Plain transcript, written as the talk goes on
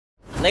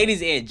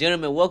Ladies and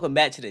gentlemen, welcome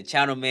back to the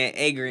channel, man.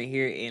 AyyGwanty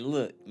here, and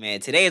look, man,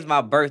 today is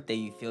my birthday,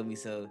 you feel me?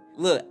 So,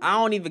 look, I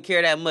don't even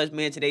care that much,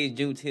 man. Today is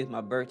June 10th,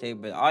 my birthday,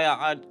 but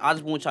I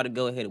just want y'all to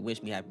go ahead and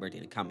wish me happy birthday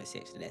in the comment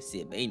section. That's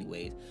it. But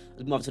anyways,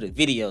 let's move on to the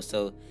video.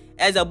 So,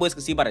 as y'all boys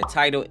can see by the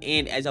title,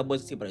 and as y'all boys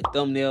can see by the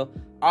thumbnail,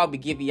 I'll be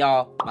giving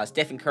y'all my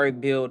Stephen Curry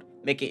build,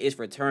 making its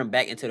return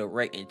back into the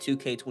rec in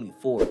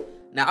 2K24.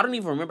 Now, I don't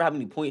even remember how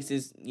many points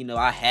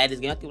I had this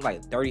game. I think it was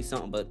like 30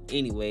 something, but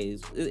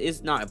anyways,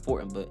 it's not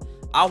important. But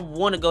I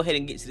want to go ahead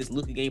and get to this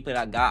Luka gameplay that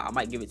I got. I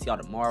might give it to y'all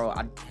tomorrow.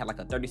 I had like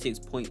a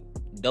 36-point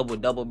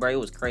double-double, bro. It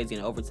was crazy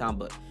in overtime.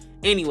 But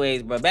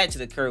anyways, bro, back to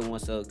the Curry one.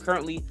 So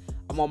currently,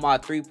 I'm on my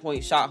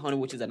 3-point shot hunter,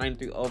 which is a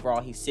 93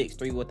 overall. He's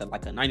 6'3" with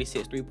like a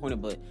 96 3-pointer.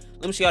 But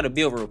let me show y'all the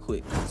build real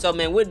quick. So,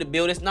 man, with the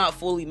build, it's not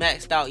fully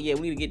maxed out yet.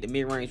 We need to get the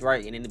mid-range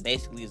right, and then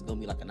basically it's going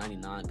to be like a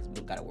 99 because we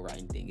don't got to worry about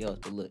anything else.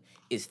 But look,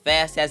 it's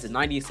fast as a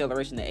 90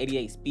 acceleration to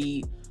 88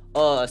 speed.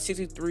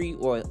 63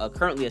 or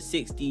currently a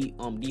 60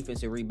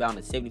 defensive rebound,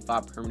 a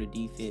 75 perimeter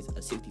defense,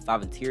 a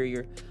 65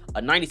 interior,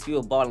 a 90 speed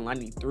of ball, and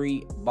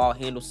 93 ball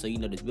handle. So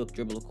this build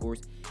dribble, of course,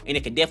 and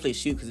it can definitely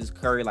shoot because it's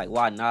Curry. Like,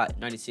 why not?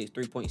 96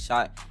 3-point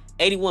shot,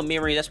 81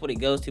 mid range. That's what it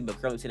goes to,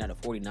 but currently 10 out of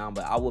 49.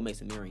 But I will make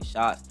some mid range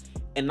shots.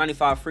 And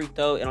 95 free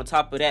throw, and on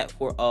top of that,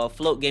 for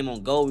float game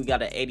on goal, we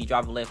got an 80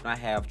 driving left, and I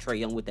have Trae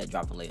Young with that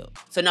driving layup.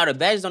 So now the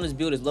badges on this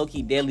build is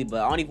low-key deadly,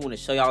 but I don't even want to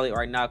show y'all it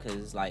right now because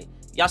it's like,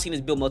 y'all seen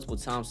this build multiple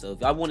times. So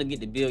if y'all want to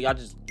get the build, y'all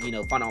just find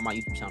out on my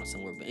YouTube channel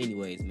somewhere. But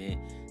anyways, man,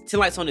 10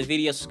 likes on this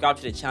video, subscribe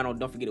to the channel,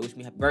 don't forget to wish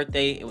me happy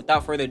birthday, and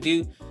without further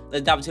ado,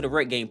 let's dive into the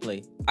rec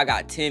gameplay. I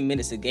got 10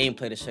 minutes of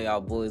gameplay to show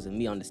y'all boys and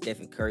me on the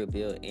Stephen Curry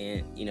build,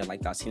 and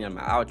like y'all seen on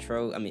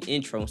my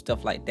intro and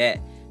stuff like that.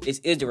 This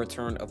is the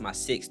return of my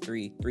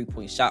 6'3"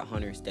 3-point shot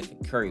hunter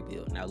Stephen Curry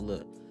build. Now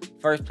look,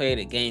 first play of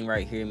the game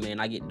right here, man.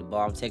 I get the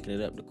ball, I'm taking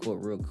it up the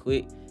court real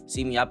quick.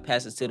 See me, I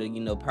pass it to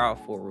the power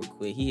forward real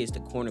quick. He hits the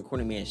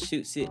corner man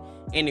shoots it,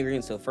 and the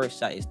green. So first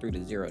shot is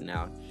 3-0.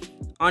 Now,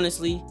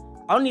 honestly,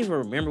 I don't even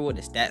remember what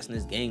the stats in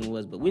this game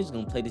was, but we're just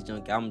gonna play this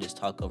junk out. I'm gonna just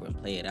talk over and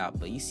play it out.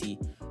 But you see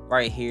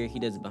right here, he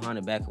does it behind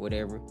the back or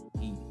whatever.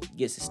 He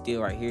gets a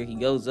steal right here. He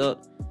goes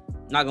up,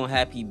 not gonna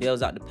happen. He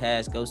bails out the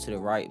pass, goes to the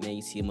right, man.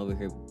 You see him over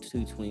here,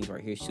 two twins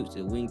right here, shoots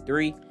the wing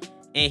three,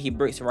 and he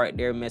breaks it right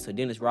there, man. So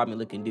Dennis Rodman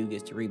looking dude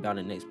gets to rebound.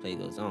 The next play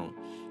goes on.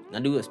 Now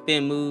do a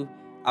spin move.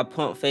 I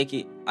pump fake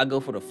it. I go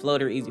for the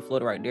floater, easy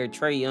floater right there.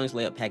 Trae Young's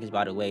layup package,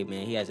 by the way,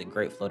 man. He has a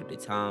great floater at the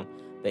time.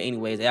 But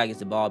anyways, AI gets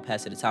the ball,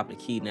 pass to the top of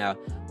the key now.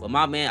 But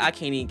my man, I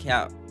can't even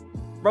count.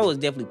 Bro was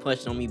definitely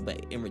punching on me,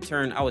 but in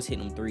return, I was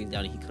hitting him threes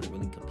down, and he couldn't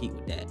really compete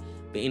with that.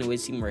 But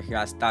anyways, see me right here.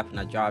 I stop and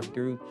I drive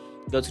through.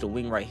 Go to the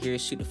wing right here,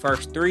 shoot the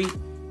first three.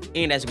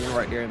 And that's a win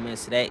right there, man.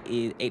 So that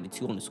is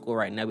 8-2 on the score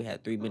right now. We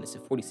have 3 minutes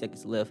and 40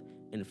 seconds left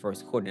in the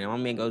first quarter. Now my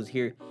man goes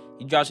here.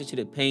 He drops it to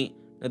the paint.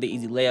 Another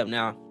easy layup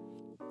now.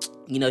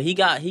 He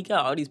got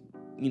all these,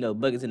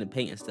 buckets in the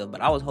paint and stuff, but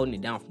I was holding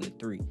it down from the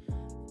three.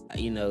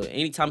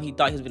 Anytime he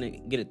thought he was going to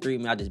get a three,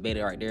 man, I just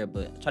baited right there,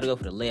 but I try to go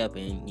for the layup,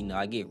 and,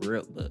 I get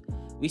ripped, but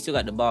we still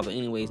got the ball. But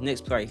anyways,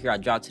 next play right here, I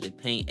drop to the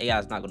paint. AI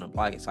is not going to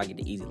block it, so I get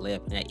the easy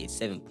layup, and that is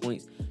 7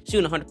 points.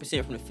 Shooting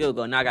 100% from the field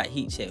goal. Now I got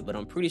heat check, but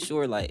I'm pretty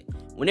sure, like,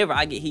 whenever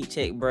I get heat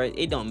check, bro,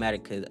 it don't matter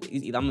because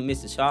either I'm going to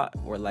miss the shot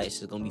or, like, it's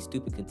just going to be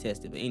stupid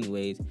contested. But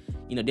anyways,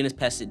 Dennis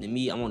passes it to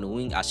me. I'm on the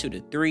wing. I shoot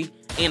a three,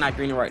 and I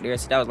green it right there.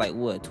 So that was like,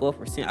 what,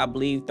 12%, I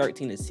believe,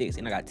 13-6,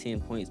 and I got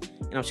 10 points,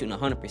 and I'm shooting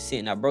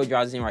 100%. Now, bro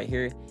drives in right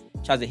here,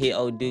 tries to hit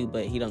old dude,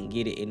 but he don't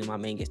get it, and then my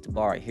man gets the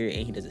ball right here, and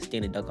he does a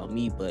standing dunk on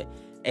me. But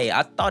hey,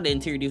 I thought the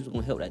interior defense was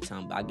gonna help that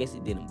time, but I guess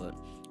it didn't. But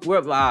we're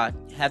up by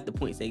half the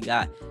points they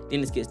got.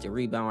 Dennis gets the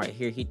rebound right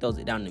here. He throws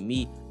it down to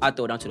me. I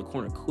throw it down to the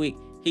corner quick.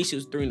 He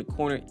shoots three in the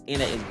corner,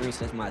 and that is green.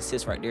 So that's my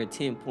assist right there.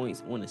 10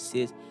 points, 1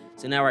 assist.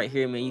 So now right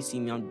here, man, you see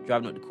me, I'm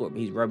driving up the court,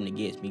 but he's rubbing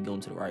against me,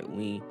 going to the right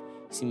wing. You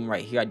see me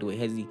right here, I do a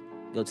hezzy,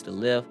 go to the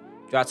left,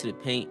 drop to the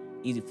paint,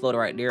 easy floater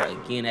right there.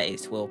 Again, that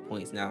is 12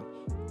 points. Now,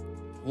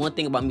 one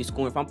thing about me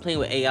scoring, if I'm playing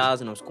with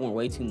AIs and I'm scoring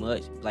way too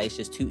much, like it's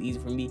just too easy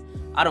for me,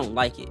 I don't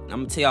like it. And I'm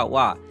gonna tell y'all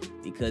why.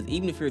 Because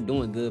even if you're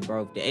doing good,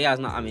 bro, if the AI's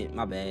not,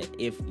 my bad,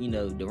 if the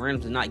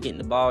randoms are not getting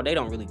the ball, they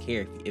don't really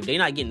care. If they're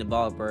not getting the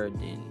ball, bro,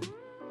 then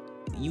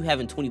you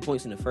having 20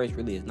 points in the first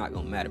really is not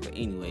gonna matter. But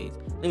anyways,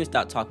 let me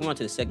stop talking. We're on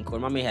to the second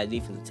quarter. My man has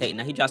defensive take.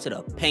 Now he drops to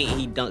the paint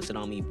and he dunks it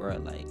on me, bro.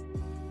 Like,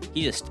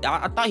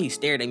 I thought he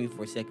stared at me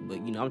for a second, but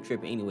I'm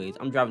tripping. Anyways,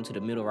 I'm driving to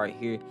the middle right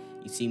here.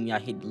 You see me, I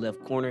hit the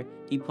left corner.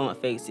 He pump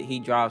fakes it, he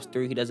drives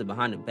through, he does it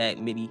behind the back,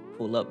 midi,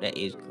 pull up, that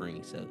is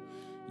green. So,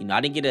 I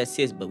didn't get an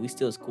assist, but we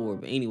still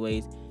scored. But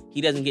anyways,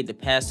 he doesn't get the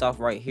pass off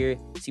right here.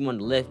 See him on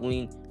the left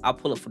wing. I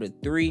pull up for the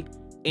three,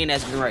 and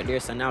that's green right there.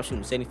 So now I'm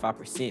shooting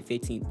 75%,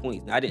 15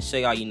 points. Now I didn't show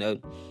y'all,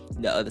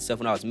 the other stuff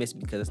when I was missing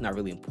because it's not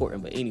really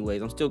important. But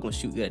anyways, I'm still gonna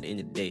shoot good at the end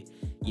of the day.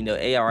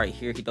 AI right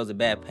here, he throws a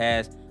bad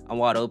pass. I'm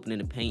wide open in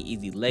the paint,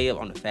 easy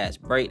layup on the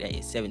fast break. That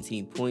is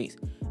 17 points.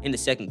 in the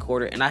second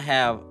quarter, and I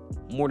have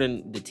more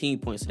than the team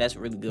points, so that's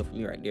really good for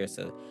me right there.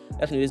 So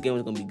definitely this game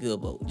is gonna be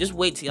good, but just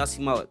wait till y'all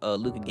see my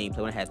Luka gameplay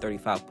when I had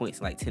 35 points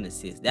and like 10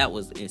 assists. That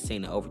was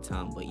insane in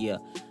overtime. But yeah,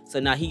 so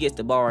now he gets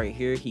the ball right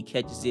here, he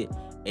catches it,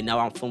 and now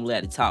I'm fumbling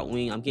at the top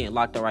wing. I'm getting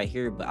locked up right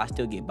here, but I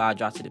still get by,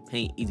 drop to the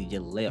paint, easy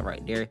just layup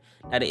right there.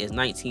 Now that is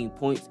 19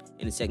 points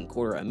in the second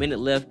quarter. A minute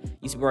left.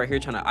 You see right here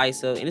trying to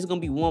ISO, and it's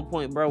gonna be 1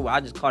 point, bro. Where I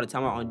just called a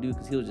timeout on dude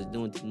because he was just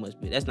doing too much,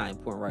 but that's not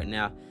important right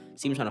now.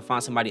 See him trying to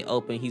find somebody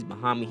open. He's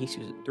behind me. He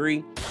shoots a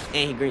 3,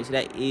 and he grants. So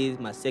that is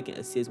my second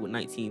assist with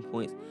 19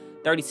 points.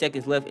 30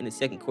 seconds left in the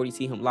second quarter. You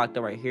see him locked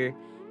up right here.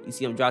 You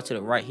see him drop to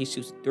the right. He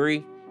shoots a 3,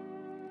 and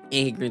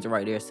he greens it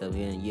right there. So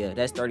man, yeah,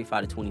 that's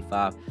 35 to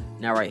 25.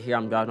 Now right here,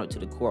 I'm driving up to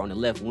the court on the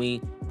left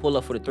wing. Pull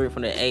up for the 3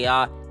 from the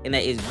AI, and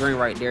that is green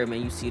right there,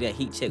 man. You see that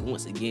heat check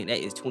once again. That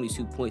is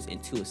 22 points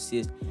and 2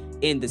 assists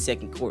in the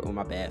second quarter. Oh,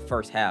 my bad,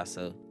 first half.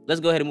 So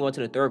let's go ahead and move on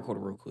to the third quarter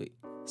real quick.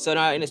 So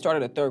now in the start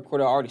of the third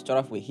quarter, I already start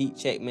off with heat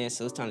check, man.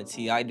 So it's time to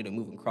tee. I did a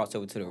moving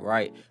crossover to the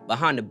right.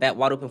 Behind the back,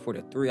 wide open for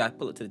the 3. I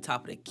pull it to the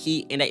top of the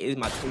key, and that is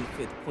my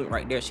 25th point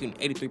right there, shooting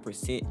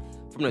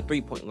 83% from the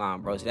 3-point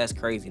line, bro. So that's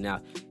crazy.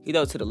 Now, he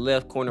goes to the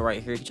left corner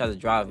right here. He tries to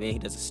drive in. He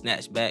does a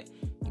snatch back.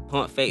 He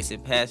pump fakes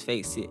it, pass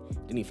fakes it.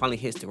 Then he finally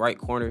hits the right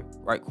corner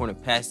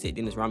pass it.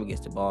 Dennis Rodman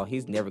gets the ball.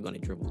 He's never going to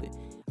dribble it.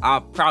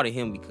 I'm proud of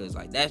him because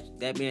like that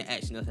man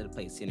actually knows how to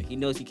play center. He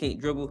knows he can't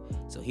dribble,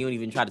 so he don't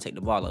even try to take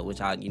the ball up, which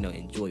I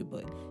enjoy.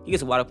 But he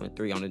gets a wide open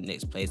 3 on the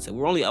next play. So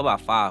we're only up by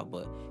 5,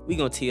 but we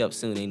gonna tee up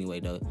soon anyway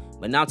though.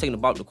 But now I'm taking the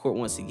ball to the court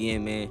once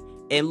again, man.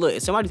 And look,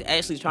 if somebody's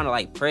actually trying to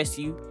like press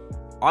you,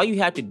 all you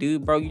have to do,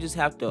 bro, you just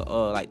have to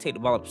like take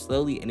the ball up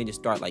slowly and then just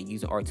start like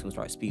using R2 and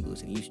start speed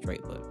boosting you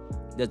straight.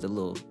 But there's a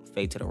little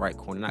fade to the right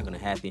corner, not gonna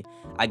happen.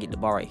 I get the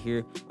ball right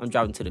here. I'm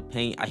driving to the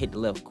paint. I hit the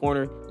left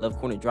corner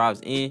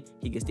drives in.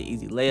 He gets the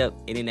easy layup,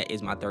 and then that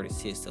is my third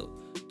assist. So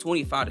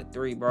 25 to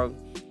 3, bro.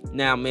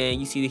 Now, man,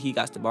 you see that he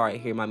got the ball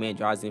right here. My man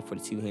drives in for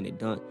the 2-handed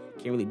dunk.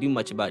 Can't really do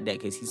much about that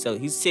because he's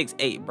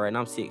 6'8", bro, and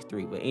I'm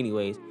 6'3". But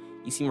anyways,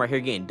 you see him right here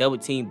getting double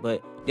teamed,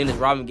 but Dennis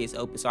Rodman gets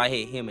open, so I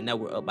hit him, and now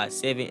we're up by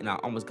 7, and I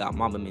almost got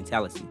Mamba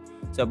mentality.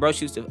 So bro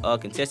shoots the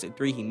contested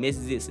 3, he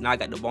misses it, so now I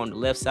got the ball on the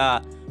left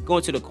side,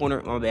 going to the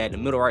corner, my bad, the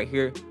middle right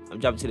here. I'm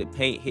dropping to the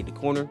paint, hit the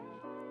corner.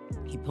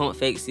 He pump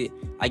fakes it.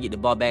 I get the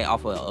ball back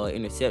off of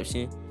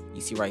interception.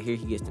 You see right here,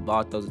 he gets the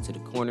ball, throws it to the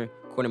corner.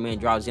 Corner man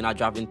drives in, I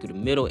drop in through the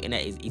middle, and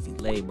that is easy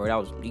lay, bro. That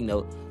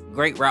was,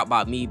 great route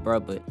by me, bro,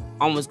 but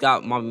almost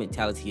got Mamba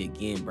mentality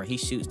again, bro. He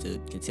shoots the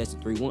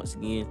contested 3 once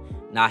again.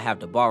 Now I have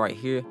the ball right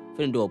here.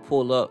 Finna do a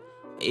pull up.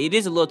 It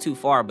is a little too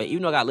far, but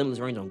even though I got limitless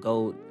range on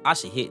gold, I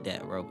should hit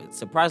that, bro. But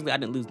surprisingly, I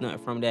didn't lose nothing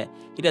from that.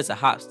 He does a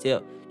hop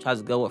step, tries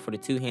to go up for the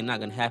 2-hand, not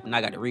gonna happen.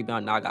 I got the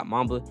rebound, now I got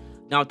Mamba.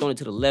 Now I'm throwing it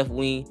to the left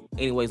wing.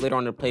 Anyways, later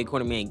on in the play,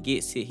 corner man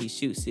gets it, he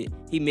shoots it,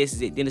 he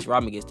misses it. Dennis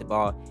Rodman gets the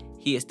ball.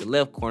 He hits the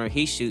left corner,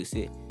 he shoots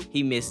it,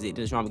 he misses it.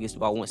 Dennis Rodman gets the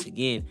ball once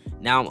again.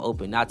 Now I'm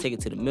open. Now I take it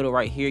to the middle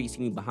right here. You see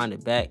me behind the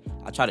back.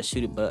 I try to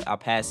shoot it, but I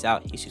pass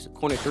out. He shoots a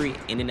corner 3,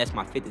 and then that's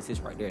my 5th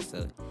assist right there.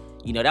 So,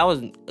 that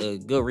was a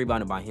good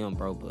rebounding by him,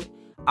 bro. But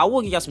I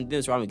will give y'all some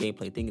Dennis Rodman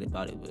gameplay thinking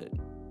about it, but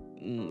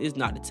it's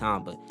not the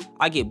time. But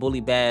I get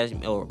bully badge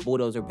or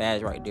bulldozer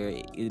badge right there.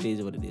 It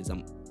is what it is.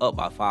 I'm up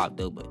by 5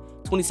 though,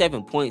 but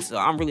 27 points, so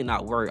I'm really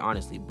not worried,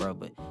 honestly, bro.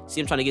 But see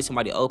him trying to get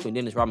somebody open.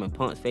 Dennis Rodman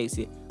pumps fakes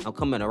it. I'm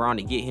coming around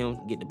to get him,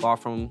 get the ball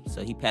from him.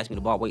 So he passed me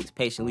the ball, waits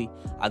patiently.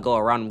 I go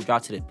around him,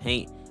 drop to the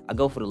paint. I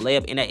go for the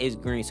layup, and that is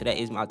green. So that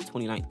is my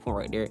 29th point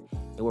right there.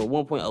 And we're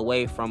 1 point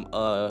away from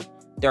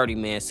 30,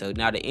 man. So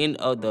now the end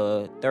of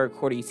the third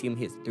quarter, you see him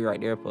hit 3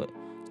 right there. But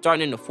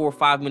starting in the 4 or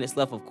 5 minutes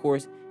left, of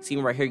course. See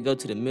him right here, go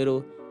to the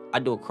middle. I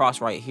do a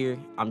cross right here.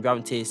 I'm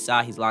driving to his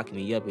side. He's locking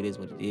me up. It is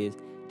what it is.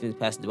 Then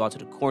passes the ball to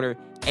the corner.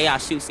 AI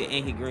shoots it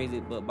and he greens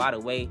it. But by the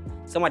way,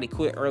 somebody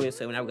quit earlier,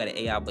 so now we got an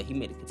AI, but he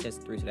made a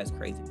contested 3, so that's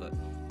crazy. But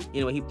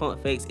anyway, he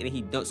pump fakes and then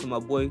he dunks on my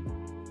boy.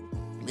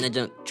 And that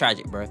junk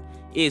tragic, bro. It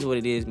is what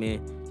it is,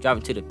 man.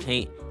 Driving to the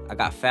paint. I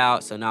got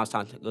fouled, so now it's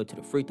time to go to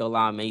the free throw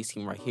line, man. You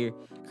see him right here.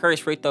 Curry's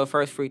free throw,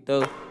 first free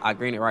throw. I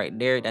green it right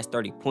there. That's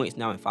 30 points.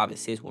 Now in 5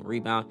 assists, 1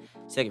 rebound.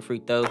 Second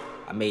free throw,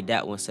 I made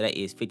that one, so that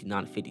is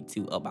 59 to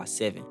 52, up by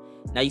 7.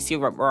 Now you see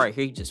right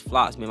here, he just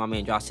flops, man. My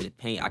man drops to the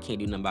paint. I can't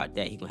do nothing about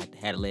that. He's gonna have to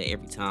handle it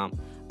every time.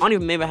 I don't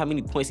even remember how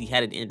many points he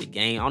had at the end of the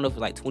game. I don't know if it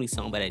was like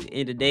 20-something, but at the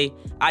end of the day,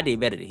 I did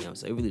better than him,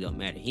 so it really don't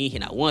matter. He ain't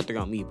hit not 1 3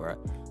 on me, bro.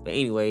 But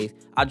anyways,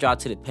 I drop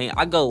to the paint.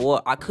 I go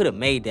up. I could have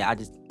made that. I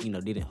just,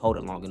 didn't hold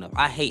it long enough.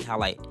 I hate how,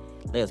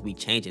 layups be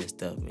changing and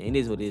stuff, man. It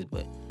is what it is,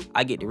 but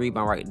I get the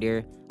rebound right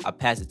there. I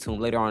pass it to him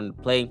later on in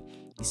the play.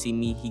 You see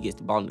me, he gets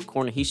the ball in the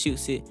corner. He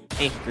shoots it,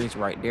 and he greens it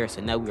right there. So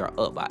now we are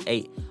up by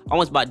 8.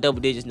 Almost by double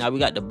digits. Now we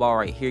got the ball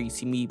right here. You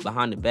see me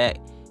behind the back.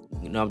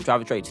 I'm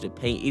driving straight to the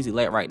paint. Easy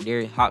layup right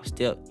there. Hop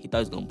step. He thought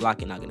he was going to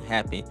block it. Not going to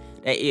happen.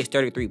 That is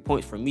 33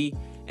 points for me,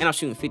 and I'm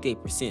shooting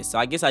 58%. So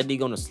I guess I did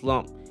go on a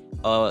slump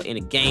in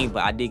a game,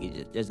 but I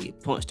did just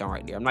get punched on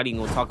right there. I'm not even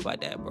going to talk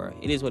about that, bro.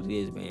 It is what it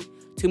is, man.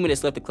 2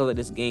 minutes left to close out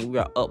this game. We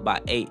are up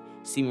by 8.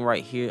 See me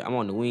right here. I'm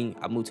on the wing.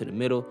 I move to the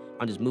middle.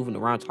 I'm just moving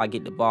around until I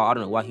get the ball. I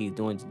don't know what he's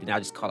doing. Then I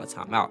just call a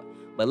timeout.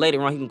 But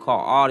later on, he can call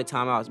all the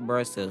timeouts,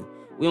 bro. So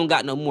we don't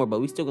got no more, but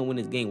we still gonna win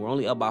this game. We're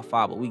only up by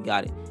 5, but we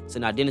got it. So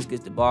now Dennis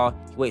gets the ball.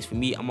 He waits for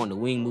me. I'm on the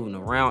wing moving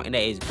around, and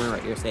that is green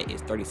right there. So that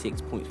is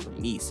 36 points for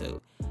me.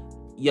 So,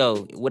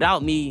 yo,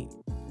 without me,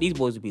 these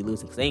boys would be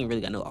losing because they ain't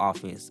really got no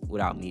offense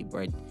without me,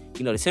 bro.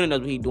 You know, the center knows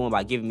what he's doing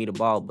by giving me the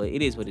ball, but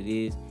it is what it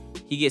is.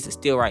 He gets a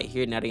steal right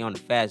here. Now they on the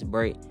fast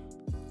break.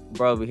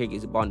 Bro over here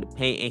gets the ball in the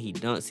paint, and he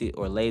dunks it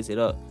or lays it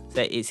up. So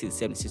that is his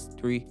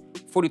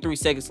 7-6-3. 43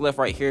 seconds left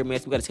right here, man.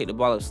 So we got to take the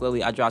ball up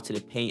slowly. I drop to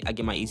the paint. I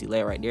get my easy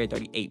layup right there,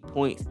 38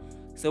 points.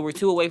 So we're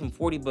 2 away from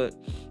 40, but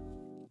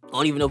I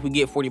don't even know if we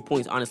get 40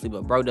 points, honestly.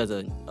 But bro does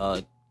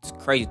a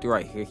crazy throw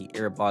right here. He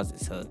airballs it.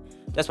 So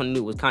that's when I knew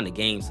it was kind of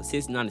game. So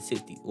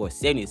 69-60 or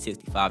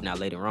 70-65 now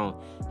later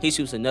on. He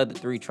shoots another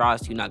 3,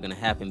 tries to, not going to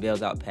happen.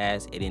 Bails out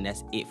pass, and then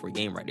that's it for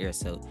game right there.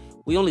 So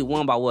we only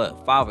won by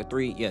what, 5 or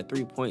 3? Yeah,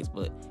 3 points,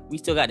 but we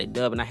still got the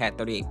dub, and I had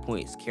 38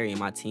 points carrying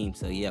my team.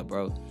 So yeah,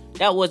 bro,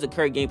 that was the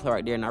current gameplay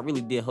right there, and I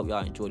really did hope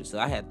y'all enjoyed it. So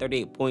I had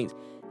 38 points,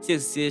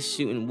 6 assists,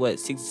 shooting what,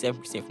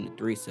 67% from the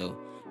 3. So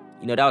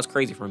you know, that was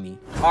crazy for me.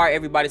 All right,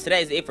 everybody, so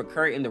that is it for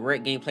Kurt in the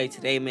red gameplay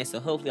today, man. So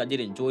hopefully I did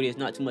enjoy this.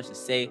 Not too much to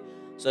say.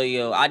 So,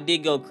 yo, I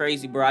did go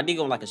crazy, bro. I did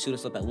go like a shooter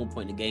slip at one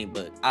point in the game,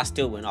 but I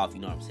still went off,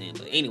 you know what I'm saying?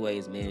 But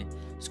anyways, man,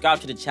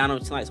 subscribe to the channel,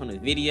 10 likes on the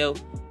video,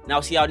 and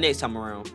I'll see y'all next time around.